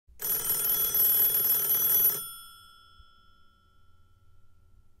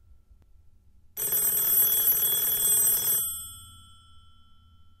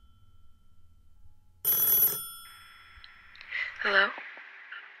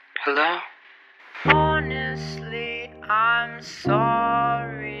Hello? Honestly, I'm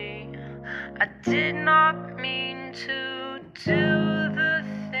sorry. I did not mean to do the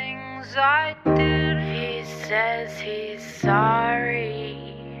things I did. He says he's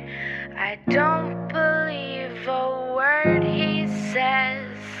sorry. I don't believe a word he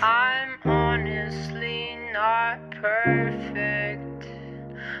says. I'm honestly not perfect.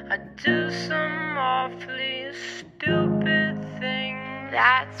 I do some awfully stupid things.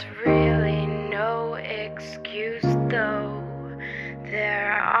 That's really no excuse though.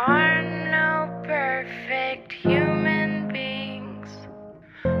 There are no perfect human beings.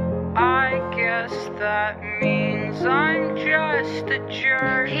 I guess that means I'm just a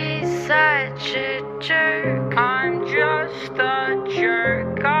jerk. He's such a jerk. I'm just a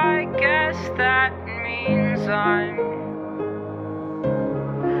jerk. I guess that means I'm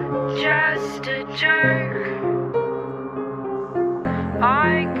just a jerk.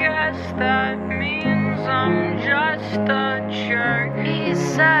 I guess that means I'm just a jerk. He's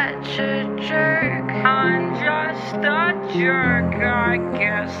such a jerk. I'm just a jerk. I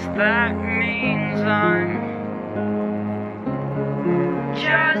guess that means I'm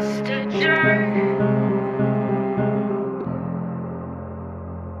just a jerk.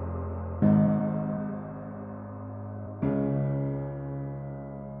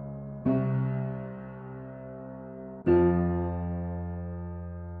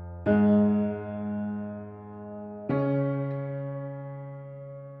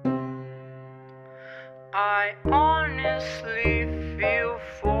 I honestly feel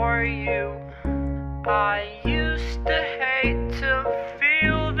for you. I used to hate to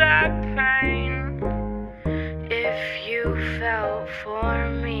feel that pain. If you felt for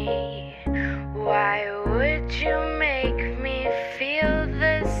me, why would you make me feel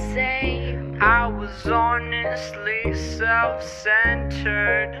the same? I was honestly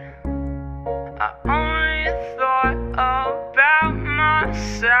self-centered. I only thought about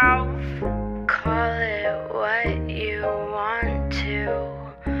myself. Call it what you want to.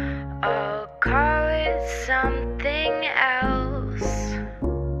 I'll call it something else.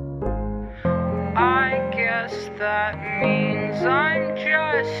 I guess that means I'm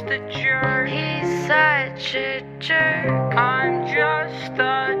just a jerk. He's such a jerk. I'm just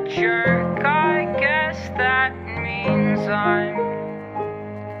a jerk. I guess that means I'm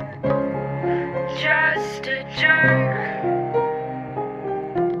just a jerk.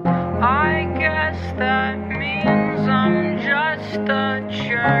 I guess that means I'm just a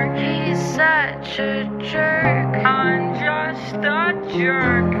jerk. He's such a jerk. I'm just a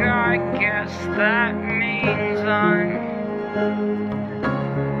jerk. I guess that means I'm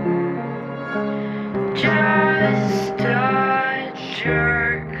just